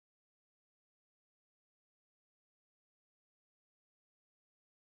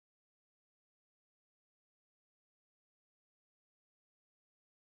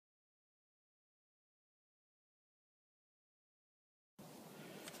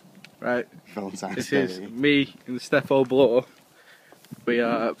Right, Valentines this Day. is me and Steffo Blow. We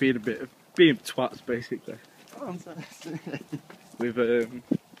are being twats basically. We've we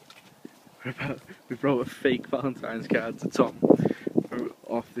wrote a fake Valentine's card to Tom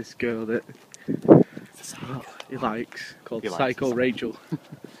off this girl that he likes called Psycho Rachel,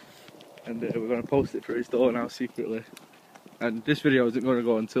 and we're going to post it for his door now secretly. And this video isn't going to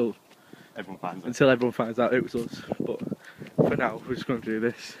go until everyone finds out it was us. But for now, we're just going to do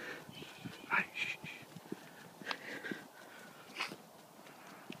this. Right.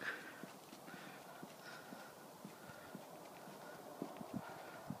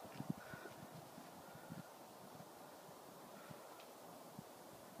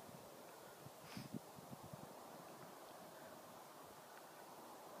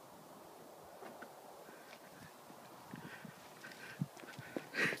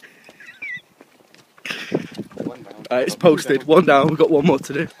 Right, it's posted. One down. We've got one more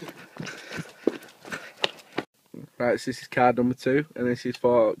to do. Right, so this is card number 2, and this is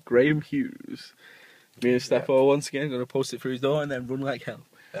for Graham Hughes. Me and Steffo once again going to post it through his door and then run like hell.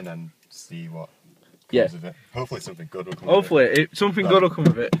 And then see what comes of it. Hopefully something good will come of it. Hopefully something good will come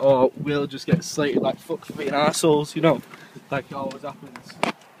of it, or we'll just get slated like fuck for being arseholes, you know, like it always happens.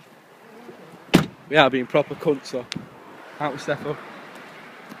 We are being proper cunts, so aren't we, Steffo? It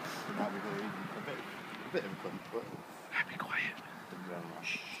might be a bit of a cunt, but... Be quiet.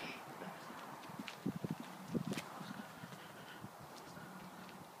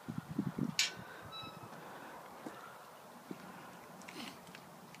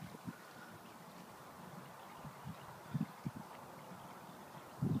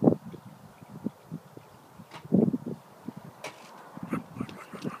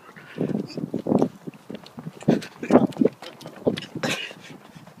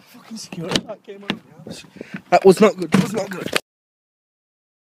 Fucking security that came on. That was not good. That was not good.